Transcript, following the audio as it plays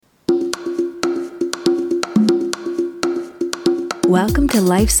Welcome to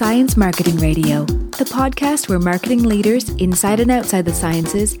Life Science Marketing Radio, the podcast where marketing leaders inside and outside the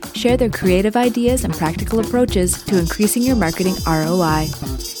sciences share their creative ideas and practical approaches to increasing your marketing ROI.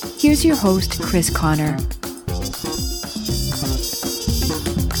 Here's your host, Chris Connor.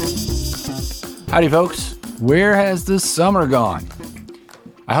 Howdy, folks. Where has the summer gone?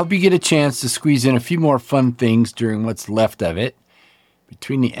 I hope you get a chance to squeeze in a few more fun things during what's left of it.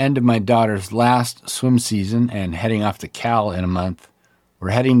 Between the end of my daughter's last swim season and heading off to Cal in a month, we're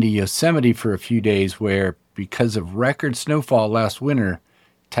heading to Yosemite for a few days where, because of record snowfall last winter,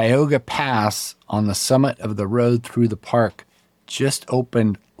 Tioga Pass on the summit of the road through the park just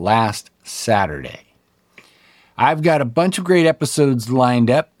opened last Saturday. I've got a bunch of great episodes lined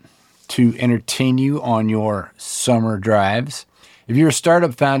up to entertain you on your summer drives. If you're a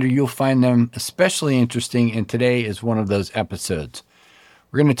startup founder, you'll find them especially interesting, and today is one of those episodes.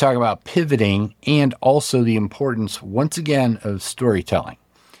 We're going to talk about pivoting and also the importance, once again, of storytelling.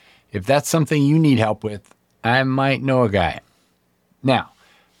 If that's something you need help with, I might know a guy. Now,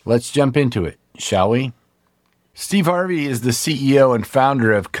 let's jump into it, shall we? Steve Harvey is the CEO and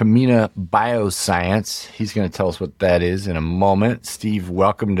founder of Camina Bioscience. He's going to tell us what that is in a moment. Steve,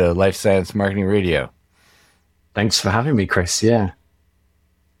 welcome to Life Science Marketing Radio. Thanks for having me, Chris. Yeah.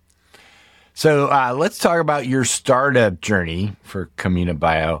 So let's talk about your startup journey for Camina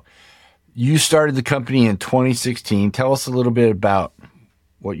Bio. You started the company in 2016. Tell us a little bit about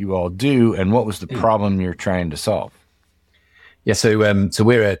what you all do and what was the problem you're trying to solve. Yeah, so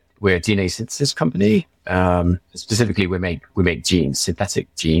we're a DNA synthesis company. Specifically, we make genes,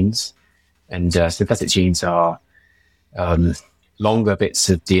 synthetic genes, and synthetic genes are longer bits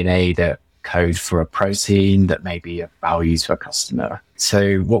of DNA that code for a protein that may be of value to a customer.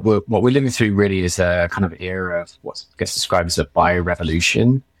 So what we're living through really is a kind of era of what gets described as a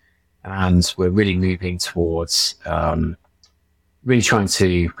biorevolution, and we're really moving towards really trying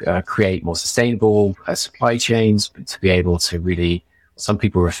to create more sustainable supply chains to be able to really, some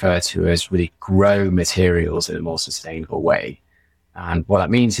people refer to as really grow materials in a more sustainable way. And what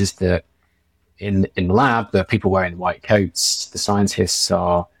that means is that in the lab, the people wearing white coats, the scientists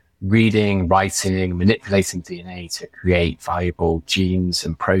are reading, writing, manipulating DNA to create valuable genes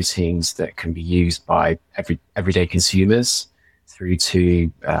and proteins that can be used by everyday consumers through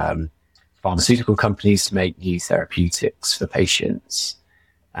to pharmaceutical companies to make new therapeutics for patients.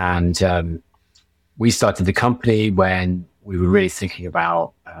 And we started the company when we were really thinking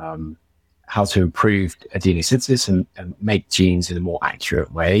about how to improve DNA synthesis and make genes in a more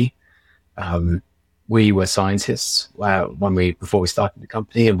accurate way. We were scientists before we started the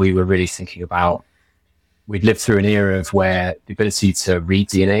company, and we were really thinking about, we'd lived through an era of where the ability to read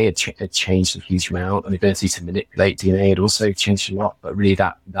DNA had changed a huge amount, and the ability to manipulate DNA had also changed a lot, but really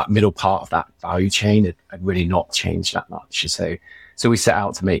that middle part of that value chain had really not changed that much. So we set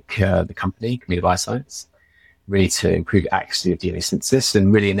out to make the company, Camina Bioscience, really to improve accuracy of DNA synthesis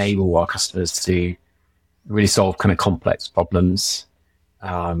and really enable our customers to really solve kind of complex problems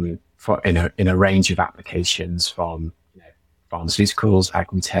in a range of applications, from pharmaceuticals,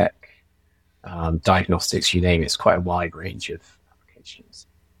 agri-tech, diagnostics, you name it. It's quite a wide range of applications.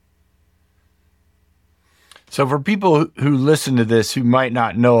 So for people who listen to this who might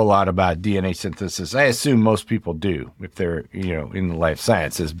not know a lot about DNA synthesis, I assume most people do if they're in the life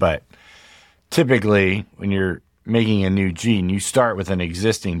sciences, but typically when you're making a new gene, you start with an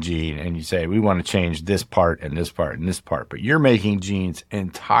existing gene and you say, we want to change this part and this part and this part, but you're making genes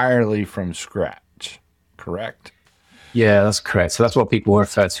entirely from scratch, correct? Yeah, that's correct. So that's what people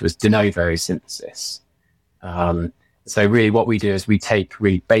refer to as de novo synthesis. So really what we do is we take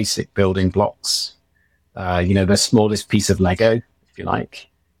really basic building blocks, the smallest piece of Lego, if you like,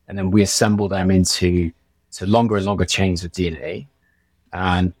 and then we assemble them into longer and longer chains of DNA.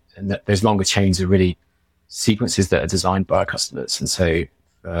 And those longer chains are really sequences that are designed by our customers. And so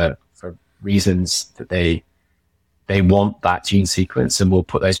for reasons that they want that gene sequence, and we'll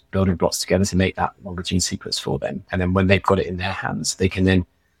put those building blocks together to make that longer gene sequence for them. And then when they've got it in their hands, they can then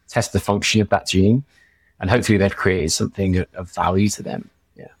test the function of that gene, and hopefully they've created something of value to them.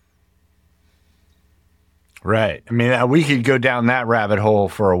 Yeah. Right. I mean, we could go down that rabbit hole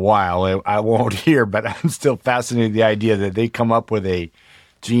for a while. I won't here, but I'm still fascinated the idea that they come up with a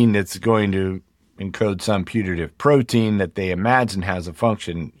gene that's going to encode some putative protein that they imagine has a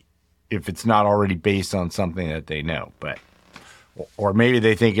function, if it's not already based on something that they know. But, or maybe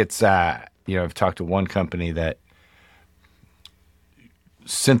they think it's, I've talked to one company that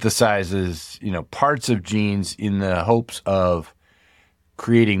synthesizes, parts of genes in the hopes of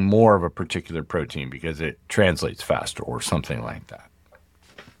creating more of a particular protein because it translates faster or something like that.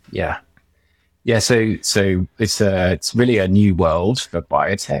 Yeah. Yeah, so it's really a new world for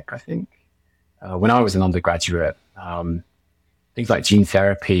biotech, I think. When I was an undergraduate, things like gene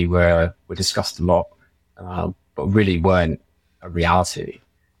therapy were discussed a lot, but really weren't a reality.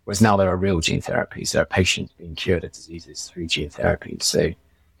 Whereas now there are real gene therapies. There are patients being cured of diseases through gene therapy. So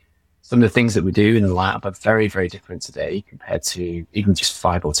some of the things that we do in the lab are very, very different today compared to even just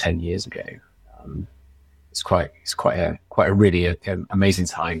 5 or 10 years ago. It's quite a really amazing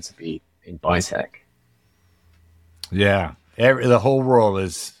time to be in biotech. Yeah, the whole world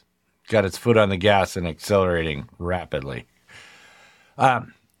has got its foot on the gas and accelerating rapidly.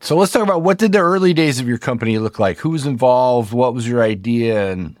 So let's talk about, what did the early days of your company look like? Who was involved? What was your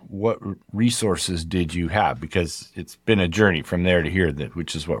idea? And what resources did you have? Because it's been a journey from there to here,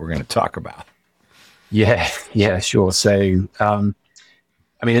 which is what we're going to talk about. Yeah, sure. So,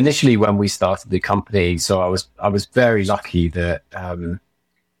 initially when we started the company, so I was very lucky that the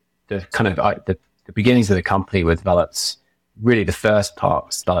beginnings of the company were developed. Really, the first part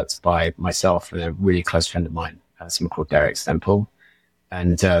was developed by myself and a really close friend of mine, someone called Derek Stemple.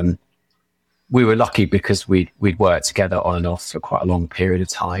 And we were lucky because we'd worked together on and off for quite a long period of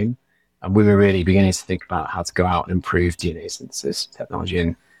time. And we were really beginning to think about how to go out and improve DNA synthesis technology.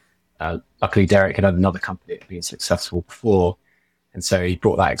 And luckily, Derek had another company that had been successful before. And so he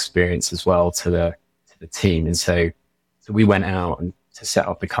brought that experience as well to the team. And so we went out and to set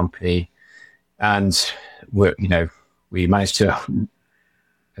up the company. And we managed to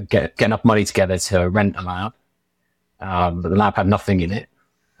get enough money together to rent a lab. But the lab had nothing in it.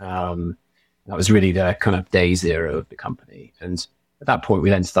 That was really the kind of day zero of the company. And at that point,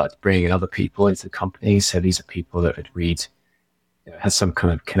 we then started bringing in other people into the company. So these are people that had some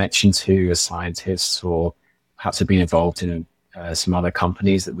kind of connection to as scientists, or perhaps have been involved in some other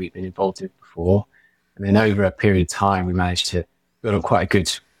companies that we've been involved in before. And then over a period of time, we managed to build up quite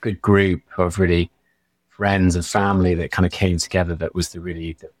a good group of really friends and family that kind of came together. That was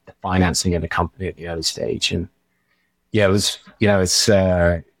the financing of the company at the early stage. And yeah, it was,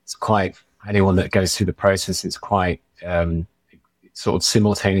 it's quite, anyone that goes through the process, it's quite sort of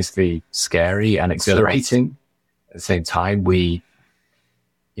simultaneously scary and exhilarating. At the same time, I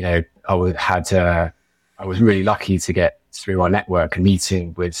was really lucky to get through our network a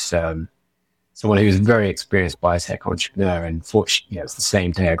meeting with someone who was a very experienced biotech entrepreneur. And fortunately, it was the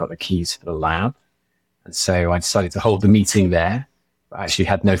same day I got the keys for the lab. And so I decided to hold the meeting there, but I actually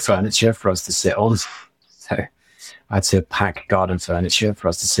had no furniture for us to sit on. So I had to pack garden furniture for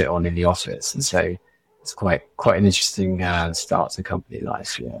us to sit on in the office. And so it's quite an interesting start to company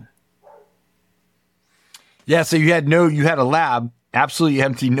life. Yeah. Yeah. So you had a lab, absolutely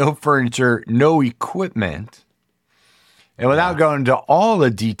empty, no furniture, no equipment. And without going into all the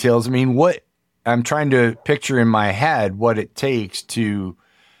details, what I'm trying to picture in my head, what it takes to,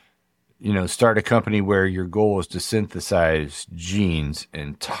 start a company where your goal is to synthesize genes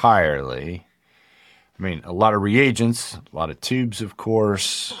entirely. A lot of reagents, a lot of tubes, of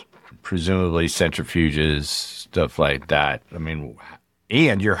course, presumably centrifuges, stuff like that.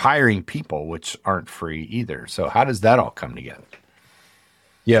 And you're hiring people, which aren't free either. So how does that all come together?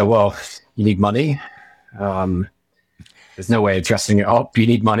 Yeah, well, you need money. There's no way of dressing it up. You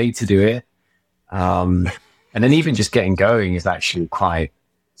need money to do it. And then even just getting going is actually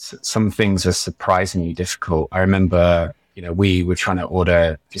some things are surprisingly difficult. I remember, we were trying to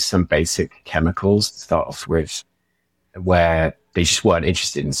order just some basic chemicals to start off with, where they just weren't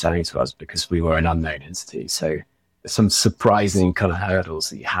interested in selling to us because we were an unknown entity. So there's some surprising kind of hurdles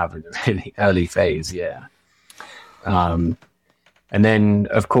that you have in the really early phase. Yeah. And then,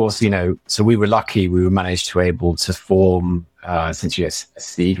 of course, so we were lucky. We were managed to able to form essentially a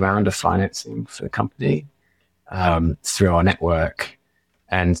seed round of financing for the company through our network.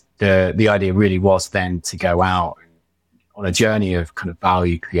 And the idea really was then to go out on a journey of kind of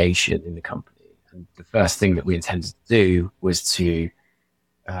value creation in the company. And the first thing that we intended to do was to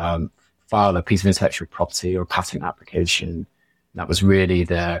file a piece of intellectual property or a patent application. And that was really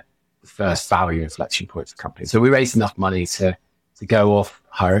the first value inflection point for the company. So we raised enough money to go off,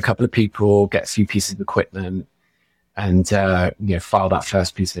 hire a couple of people, get a few pieces of equipment, and file that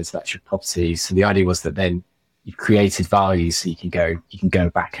first piece of intellectual property. So the idea was that then you've created value, so you can go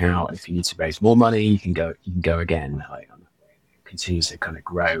back out. And if you need to raise more money, you can go again. It continues to kind of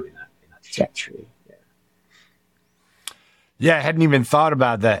grow in that trajectory. Yeah, I hadn't even thought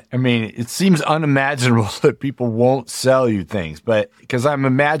about that. It seems unimaginable that people won't sell you things, but because I'm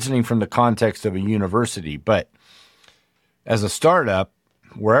imagining from the context of a university, but as a startup,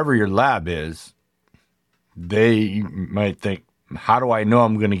 wherever your lab is, they might think, how do I know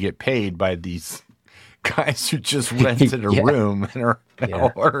I'm going to get paid by these guys who just rented a room and are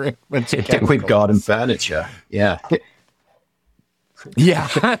now ordering a bunch of chemicals. With garden furniture. Yeah.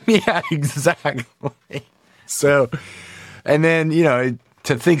 Yeah, yeah, exactly. So, and then, you know,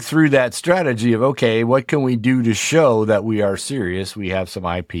 to think through that strategy of, okay, what can we do to show that we are serious? We have some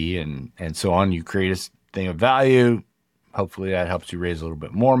IP and so on. You create a thing of value. Hopefully that helps you raise a little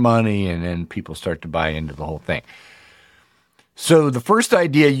bit more money, and then people start to buy into the whole thing. So the first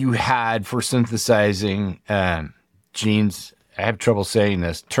idea you had for synthesizing genes, I have trouble saying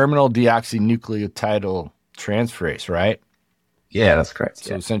this, terminal deoxynucleotide transferase, right? Yeah, that's correct.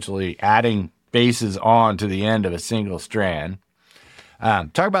 So essentially adding bases on to the end of a single strand.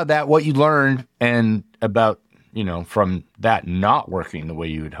 Talk about that, what you learned, and about, you know, from that not working the way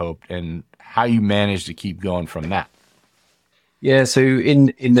you had hoped, and how you managed to keep going from that. Yeah, so in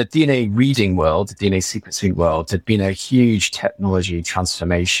the DNA reading world, the DNA sequencing world, there'd been a huge technology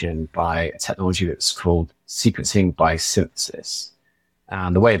transformation by a technology that's called sequencing by synthesis.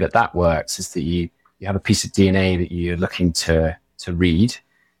 And the way that works is that you have a piece of DNA that you're looking to read,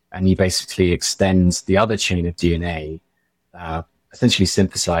 and you basically extend the other chain of DNA, essentially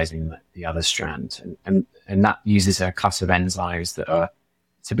synthesizing the other strand. And that uses a class of enzymes that are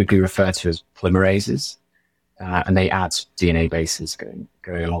typically referred to as polymerases. And they add DNA bases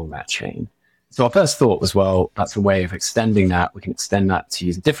going along that chain. So our first thought was, well, that's a way of extending that. We can extend that to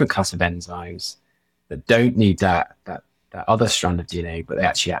use a different class of enzymes that don't need that other strand of DNA, but they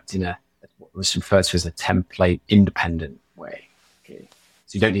actually act in what was referred to as a template independent way. Okay.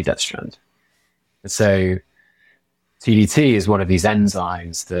 So you don't need that strand. And so TDT is one of these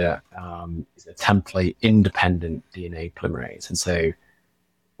enzymes that is a template independent DNA polymerase. And so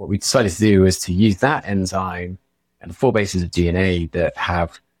what we decided to do is to use that enzyme and 4 bases of DNA that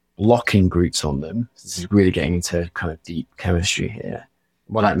have locking groups on them. This is really getting into kind of deep chemistry here.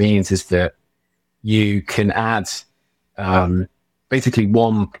 What that means is that you can add basically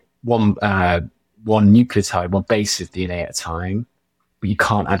one nucleotide, one base of DNA at a time, but you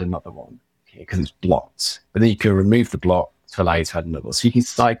can't add another one, because it's blocked. But then you can remove the block to allow you to add another. So you can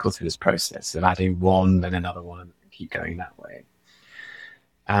cycle through this process of adding one, then another one, and keep going that way.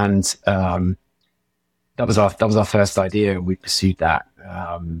 And that was our first idea, and we pursued that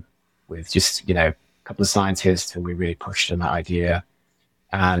with just, you know, a couple of scientists, and we really pushed on that idea.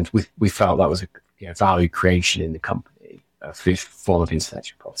 And we felt that was a value creation in the company, a form of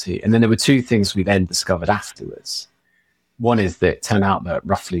intellectual property. And then there were 2 things we then discovered afterwards. One is that it turned out that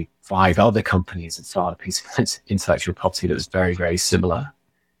roughly 5 other companies had filed a piece of intellectual property that was very, very similar.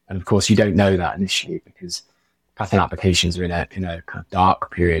 And of course, you don't know that initially, because patent applications are in a kind of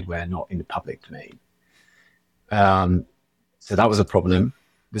dark period where not in the public domain. So that was a problem.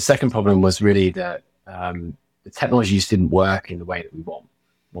 The second problem was really that the technology just didn't work in the way that we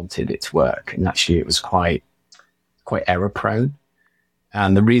wanted it to work. And actually it was quite error prone.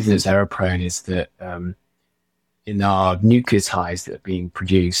 And the reason it's error prone is that in our nucleotides that are being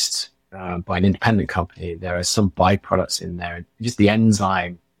produced by an independent company, there are some byproducts in there. Just the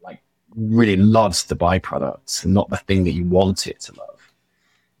enzyme really loves the byproducts and not the thing that you want it to love.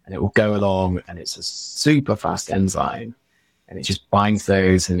 And it will go along, and it's a super fast enzyme, and it just binds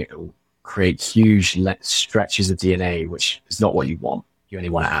those, and it will create huge stretches of DNA, which is not what you want. You only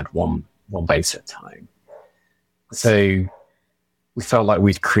want to add one base at a time. So we felt like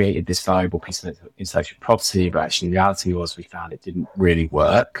we'd created this valuable piece of intellectual property, but actually the reality was we found it didn't really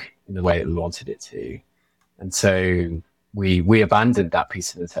work in the way that we wanted it to. And so we abandoned that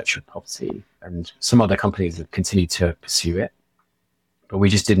piece of intellectual property, and some other companies have continued to pursue it, but we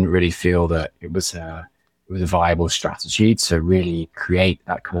just didn't really feel that it was a viable strategy to really create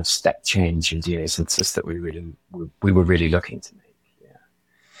that kind of step change in DNA synthesis that we were really looking to make.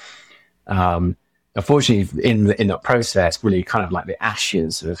 Yeah. Unfortunately, in that process, really kind of like the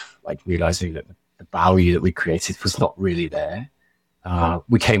ashes of like realizing that the value that we created was not really there.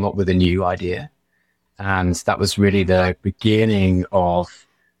 We came up with a new idea. And that was really the beginning of,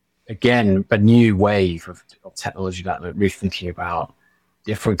 again, a new wave of technology that we're really thinking about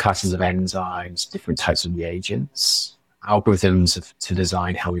different classes of enzymes, different types of reagents, algorithms to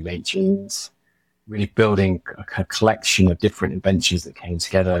design how we make genes, really building a collection of different inventions that came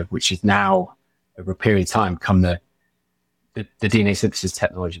together, which is now, over a period of time, become the DNA synthesis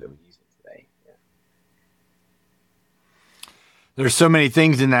technology that we're using today. Yeah. There's so many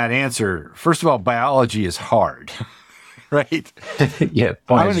things in that answer. First of all, biology is hard, right? Yeah.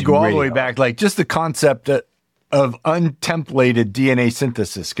 I'm going to go all the way back, like just the concept of untemplated DNA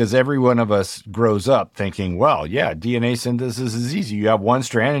synthesis, because every one of us grows up thinking, well, yeah, DNA synthesis is easy. You have one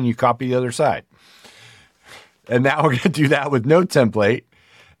strand and you copy the other side. And now we're going to do that with no template.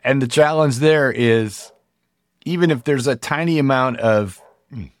 And the challenge there is, even if there's a tiny amount of,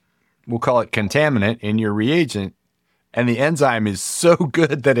 we'll call it contaminant in your reagent, and the enzyme is so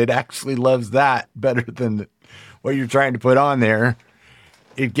good that it actually loves that better than what you're trying to put on there,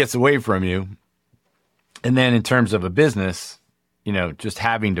 it gets away from you. And then in terms of a business, just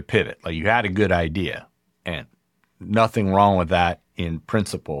having to pivot. Like, you had a good idea and nothing wrong with that in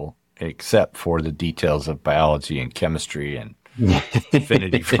principle, except for the details of biology and chemistry and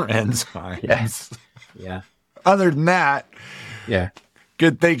affinity for enzymes. Yes. Yeah. Other than that,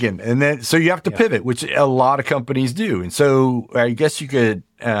 good thinking. And then, so you have to pivot, which a lot of companies do. And so I guess you could,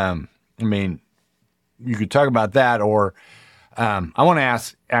 you could talk about that, or I want to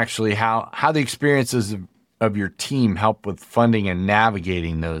ask actually how the experiences of your team help with funding and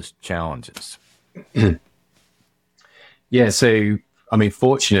navigating those challenges. Yeah. So,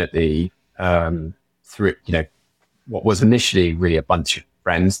 fortunately, through, what was initially really a bunch of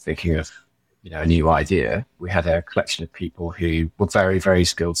friends thinking of, a new idea, we had a collection of people who were very, very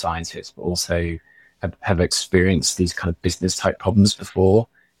skilled scientists, but also have experienced these kind of business type problems before,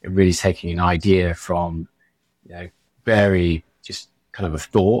 and really taking an idea from, very just kind of a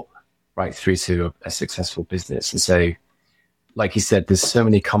thought right through to a successful business. And so, like you said, there's so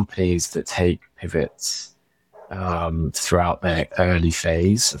many companies that take pivots throughout their early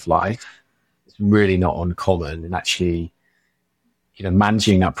phase of life. It's really not uncommon, and actually,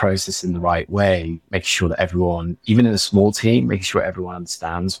 managing that process in the right way, making sure that everyone, even in a small team, making sure everyone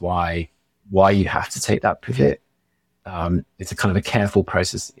understands why you have to take that pivot. It's a kind of a careful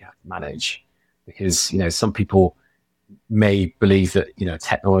process that you have to manage, because, some people may believe that,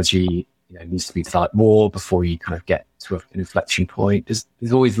 technology, needs to be developed more before you kind of get to an inflection point. There's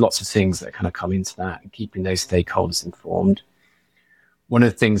always lots of things that kind of come into that, and keeping those stakeholders informed. One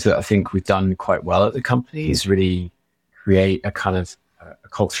of the things that I think we've done quite well at the company is really create a kind of a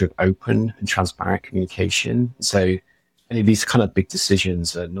culture of open and transparent communication. So any of these kind of big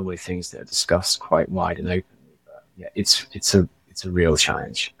decisions are normally things that are discussed quite wide and openly. But yeah, it's a real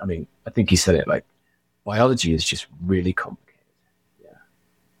challenge. I think you said it, like, biology is just really complicated.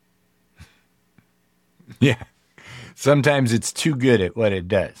 Yeah. Sometimes it's too good at what it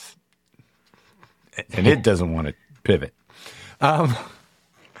does, and it doesn't want to pivot. All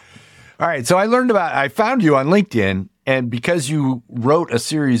right. So I found you on LinkedIn, and because you wrote a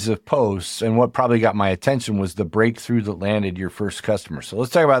series of posts, and what probably got my attention was the breakthrough that landed your first customer. So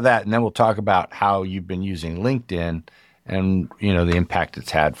let's talk about that, and then we'll talk about how you've been using LinkedIn and, the impact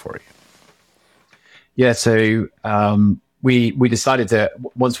it's had for you. Yeah. So, we decided that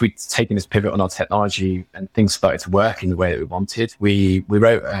once we'd taken this pivot on our technology and things started to work in the way that we wanted, we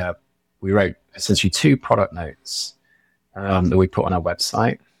wrote essentially 2 product notes that we put on our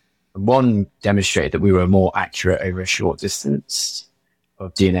website. One demonstrated that we were more accurate over a short distance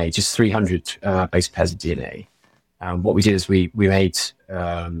of DNA, just 300 base pairs of DNA. What we did is we made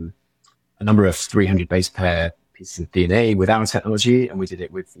a number of 300 base pair pieces of DNA with our technology, and we did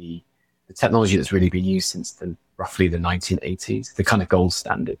it with the technology that's really been used since roughly the 1980s, the kind of gold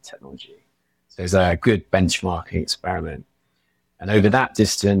standard technology. So it's a good benchmarking experiment. And over that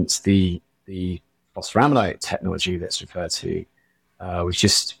distance, the phosphoramidite technology that's referred to was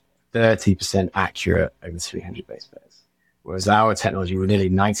just 30% accurate over 300 base pairs, whereas our technology was nearly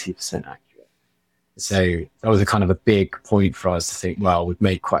 90% accurate. So that was a kind of a big point for us to think, well, we've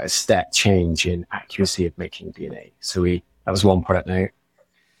made quite a step change in accuracy of making DNA. So that was one product note.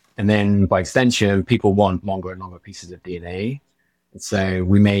 And then by extension, people want longer and longer pieces of DNA. And so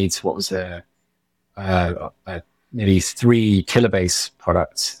we made what was a nearly 3 kilobase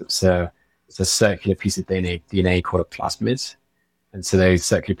product. It's a circular piece of DNA called a plasmid. And so those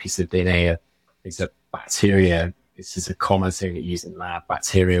circular pieces of DNA are bacteria. This is a common thing that you use in lab.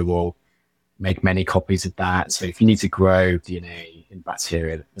 Bacteria will make many copies of that. So if you need to grow DNA in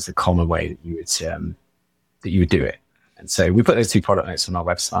bacteria, there's a common way that you would do it. And so we put those 2 product notes on our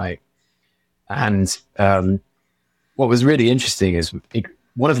website. And what was really interesting is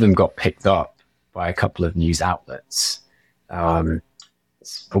one of them got picked up by a couple of news outlets. One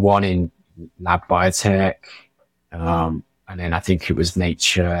in Lab Biotech, and then I think it was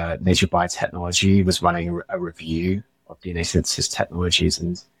Nature Biotechnology was running a review of DNA synthesis technologies,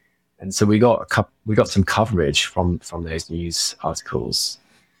 and so we got some coverage from those news articles,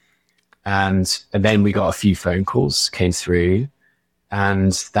 and then we got a few phone calls came through,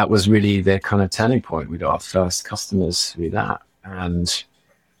 and that was really the kind of turning point. We got our first customers through that, and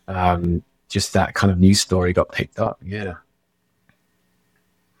just that kind of news story got picked up. Yeah.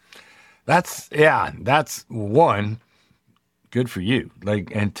 That's one. Good for you.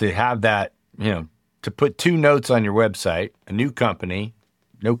 And to have that, to put 2 notes on your website, a new company,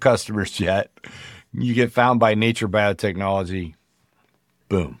 no customers yet. You get found by Nature Biotechnology.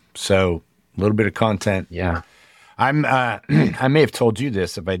 Boom. So a little bit of content. Yeah. I'm. I may have told you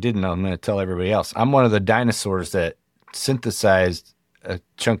this. If I didn't, I'm going to tell everybody else. I'm one of the dinosaurs that synthesized a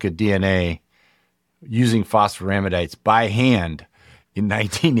chunk of DNA using phosphoramidites by hand in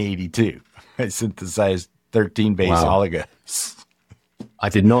 1982. I synthesized 13 base oligos. I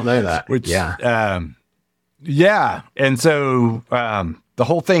did not know that. Which, yeah. Yeah. And so the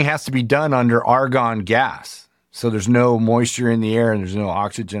whole thing has to be done under argon gas. So there's no moisture in the air and there's no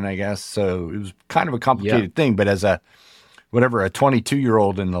oxygen, I guess. So it was kind of a complicated thing. But as a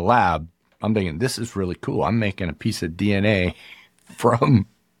 22-year-old in the lab, I'm thinking, this is really cool. I'm making a piece of DNA from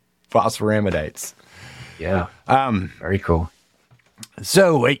phosphoramidites. Yeah. Very cool.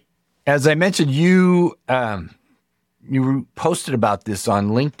 So as I mentioned, you posted about this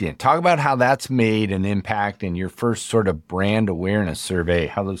on LinkedIn. Talk about how that's made an impact in your first sort of brand awareness survey,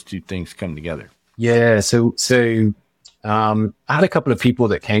 how those two things come together. Yeah. So I had a couple of people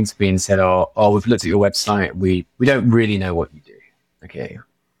that came to me and said, oh, we've looked at your website. We don't really know what you do. Okay.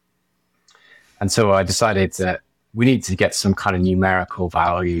 And so I decided that we need to get some kind of numerical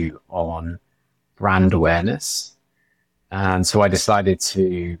value on brand awareness. And so I decided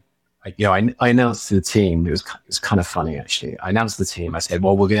to, I announced to the team, it was kind of funny actually. I announced to the team, I said,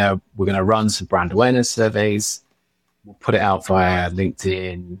 well, we're going to run some brand awareness surveys. We'll put it out via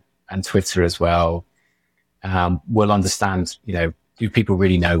LinkedIn and Twitter as well. We'll understand, do people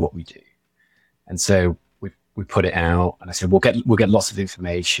really know what we do? And so we put it out and I said, we'll get lots of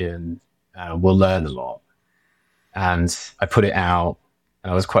information. We'll learn a lot. And I put it out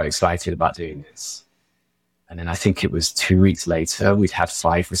and I was quite excited about doing this. And then I think it was 2 weeks later, we'd had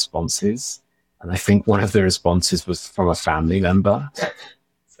 5 responses. And I think one of the responses was from a family member.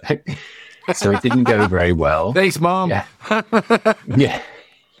 So it didn't go very well. Thanks, Mom. Yeah.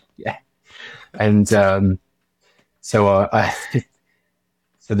 Yeah. And so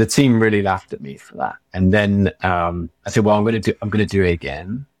the team really laughed at me for that. And then I said, well, I'm going to do it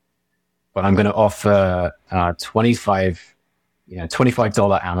again, but I'm going to offer $25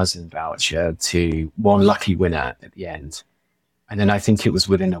 Amazon voucher to one lucky winner at the end. And then I think it was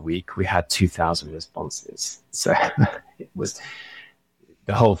within a week, we had 2,000 responses. So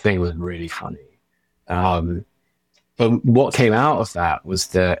the whole thing was really funny. But what came out of that was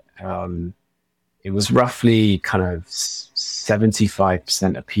that it was roughly kind of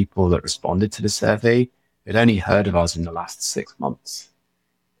 75% of people that responded to the survey had only heard of us in the last 6 months.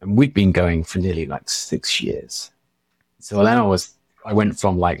 And we'd been going for nearly 6 years. So then I went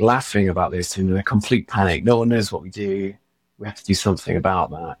from laughing about this to a complete panic. No one knows what we do. We have to do something about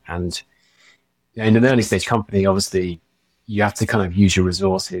that. And in an early stage company, obviously, you have to kind of use your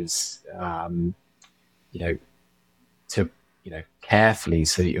resources, to carefully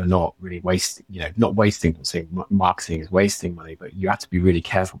so that you're not really wasting, not wasting, I'm saying marketing is wasting money, but you have to be really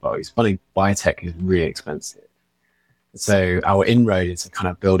careful about it. Money, biotech is really expensive. So our inroad into kind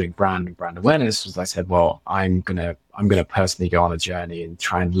of building brand and brand awareness was I said, well, I'm gonna personally go on a journey and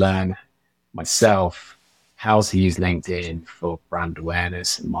try and learn myself how to use LinkedIn for brand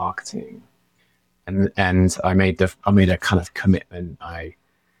awareness and marketing. And I made a kind of commitment.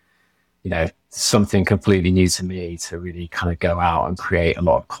 Something completely new to me to really kind of go out and create a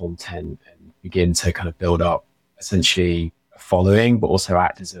lot of content and begin to kind of build up essentially a following, but also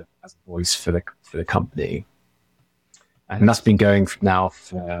act as a voice for the company. And that's been going now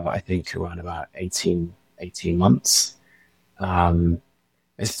for, I think, around about 18 months.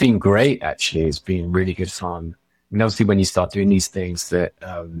 It's been great, actually. It's been really good fun. I mean, obviously, when you start doing these things that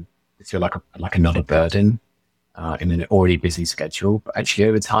feel like another burden in an already busy schedule, but actually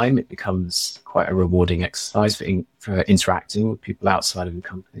over time, it becomes quite a rewarding exercise for interacting with people outside of the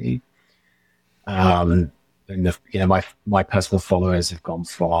company. And my personal followers have gone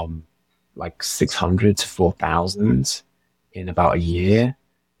from 600 to 4,000 in about a year.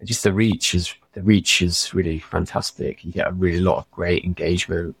 And just the reach is really fantastic. You get a really lot of great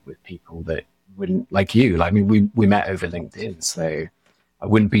engagement with people that wouldn't, like you. I mean, we met over LinkedIn, so I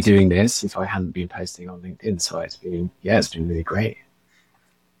wouldn't be doing this if I hadn't been posting on LinkedIn. So it's been really great.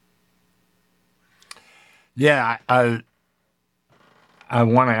 Yeah, I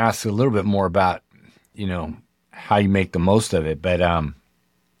want to ask a little bit more about, how you make the most of it, but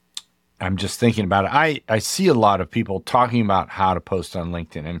I'm just thinking about it. I see a lot of people talking about how to post on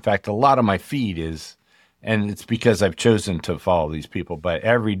LinkedIn. In fact, a lot of my feed is, and it's because I've chosen to follow these people, but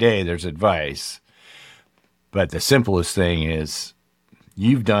every day there's advice. But the simplest thing is,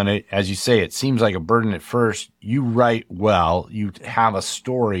 you've done it. As you say, it seems like a burden at first. You write well. You have a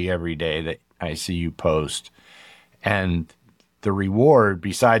story every day that I see you post. And the reward,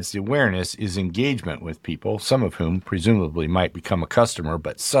 besides the awareness, is engagement with people, some of whom presumably might become a customer,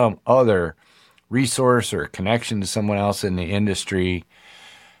 but some other resource or connection to someone else in the industry.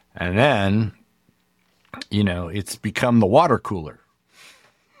 And then, you know, it's become the water cooler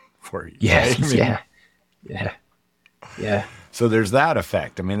for you. Yes, right? Yeah. So there's that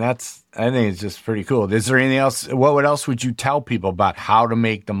effect. I mean, I think it's just pretty cool. Is there anything else? What else would you tell people about how to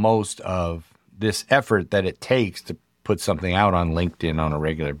make the most of this effort that it takes to put something out on LinkedIn on a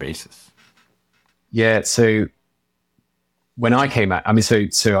regular basis? Yeah. So when I came out, I mean,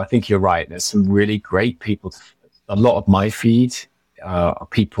 so I think you're right. There's some really great people. A lot of my feed are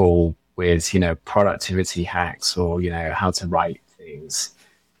people with, you know, productivity hacks or, you know, how to write things.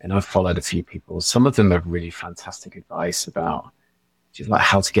 And I've followed a few people. Some of them have really fantastic advice about just like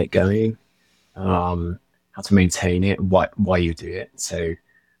how to get going, how to maintain it, why you do it. So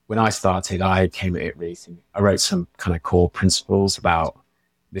when I started, I came at it really thinking, I wrote some kind of core principles about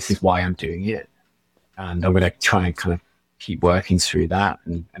this is why I'm doing it. And I'm going to try and kind of keep working through that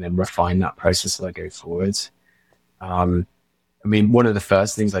and then refine that process as I go forward. I mean, one of the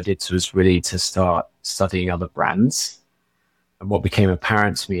first things I did was really to start studying other brands. And what became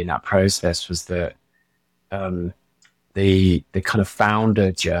apparent to me in that process was that the kind of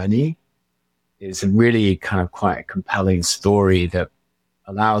founder journey is a really kind of quite a compelling story that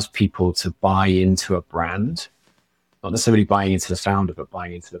allows people to buy into a brand, not necessarily buying into the founder, but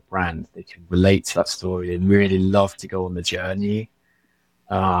buying into the brand. They can relate to that story and really love to go on the journey,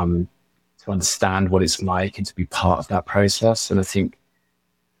 to understand what it's like and to be part of that process. And I think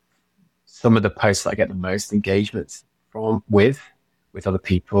some of the posts that I get the most engagement from with other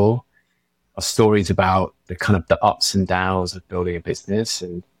people are stories about the kind of the ups and downs of building a business.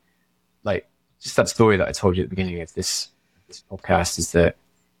 And like just that story that I told you at the beginning of this podcast is that,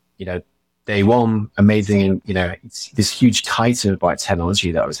 you know, day one, amazing, you know, it's this huge titan by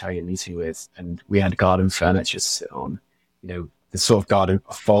technology that I was having a meeting with, and we had garden furniture to sit on, you know, the sort of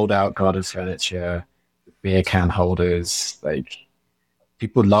fold out garden furniture, beer can holders. Like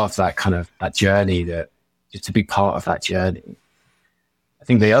people love that kind of that journey, that just to be part of that journey. I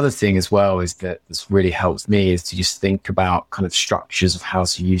think the other thing as well is that this really helps me is to just think about kind of structures of how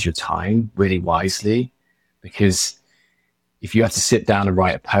to use your time really wisely, because if you have to sit down and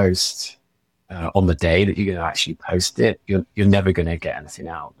write a post on the day that you're going to actually post it, you're never going to get anything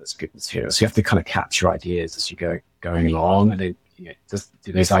out that's good material. So you have to kind of capture ideas as you going along, and then, you know,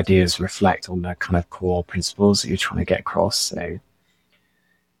 do those ideas reflect on the kind of core principles that you're trying to get across. So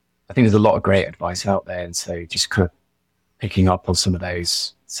I think there's a lot of great advice out there, and so just kind of picking up on some of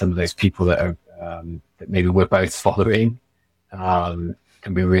those people that are that maybe we're both following can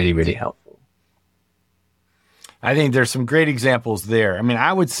be really, really helpful. I think there's some great examples there. I mean,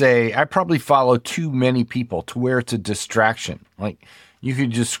 I would say I probably follow too many people to where it's a distraction. Like you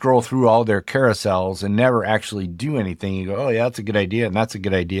could just scroll through all their carousels and never actually do anything. You go, oh yeah, that's a good idea. And that's a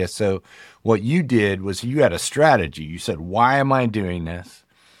good idea. So what you did was you had a strategy. You said, why am I doing this?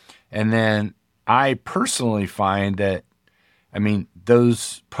 And then I personally find that, I mean,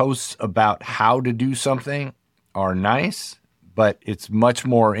 those posts about how to do something are nice, but it's much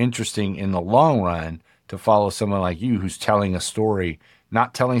more interesting in the long run to follow someone like you who's telling a story,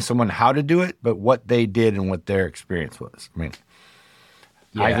 not telling someone how to do it, but what they did and what their experience was. I mean,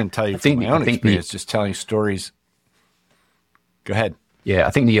 yeah, I can tell you from my own experience, just telling stories. Go ahead. Yeah, I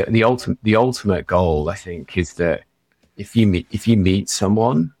think the ultimate goal, I think, is that if you meet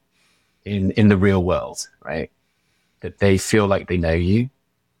someone in the real world, right, that they feel like they know you,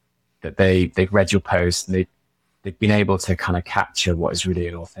 that they've read your post and they've been able to kind of capture what is really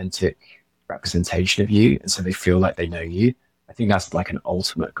an authentic representation of you, and so they feel like they know you. I think that's like an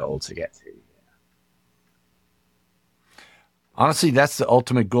ultimate goal to get to. Honestly, that's the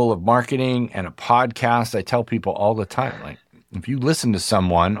ultimate goal of marketing and a podcast. I tell people all the time, like, if you listen to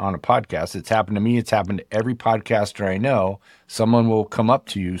someone on a podcast, it's happened to me, it's happened to every podcaster I know, someone will come up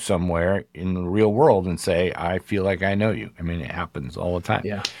to you somewhere in the real world and say, I feel like I know you. I mean, it happens all the time.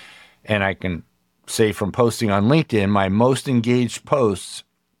 Yeah. And I can say from posting on LinkedIn, my most engaged posts,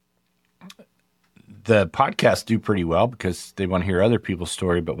 the podcasts do pretty well because they want to hear other people's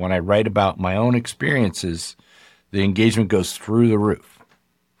story. But when I write about my own experiences, the engagement goes through the roof.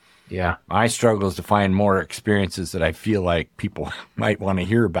 Yeah. My struggle is to find more experiences that I feel like people might want to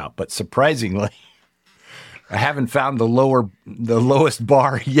hear about. But surprisingly, I haven't found the lowest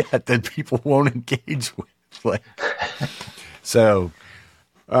bar yet that people won't engage with. Like, so,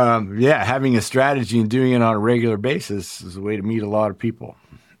 yeah, having a strategy and doing it on a regular basis is a way to meet a lot of people.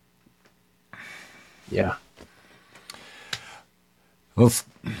 Yeah. Well,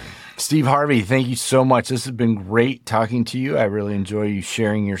 Steve Harvey, thank you so much. This has been great talking to you. I really enjoy you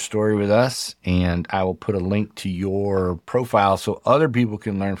sharing your story with us, and I will put a link to your profile so other people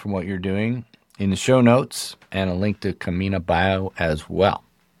can learn from what you're doing in the show notes, and a link to Camina Bio as well.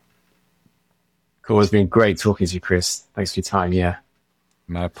 Cool. It's been great talking to you, Chris. Thanks for your time. Yeah.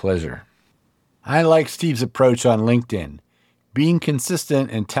 My pleasure. I like Steve's approach on LinkedIn. Being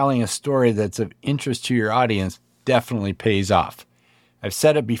consistent and telling a story that's of interest to your audience definitely pays off. I've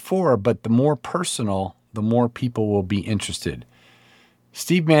said it before, but the more personal, the more people will be interested.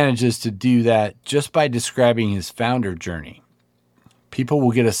 Steve manages to do that just by describing his founder journey. People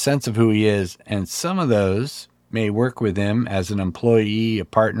will get a sense of who he is, and some of those may work with him as an employee, a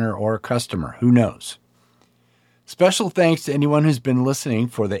partner, or a customer. Who knows? Special thanks to anyone who's been listening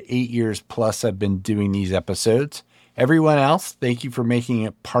for the 8 years plus I've been doing these episodes. Everyone else, thank you for making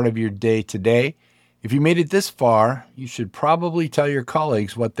it part of your day today. If you made it this far, you should probably tell your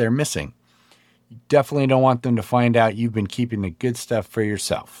colleagues what they're missing. You definitely don't want them to find out you've been keeping the good stuff for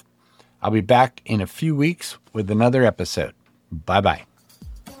yourself. I'll be back in a few weeks with another episode. Bye-bye.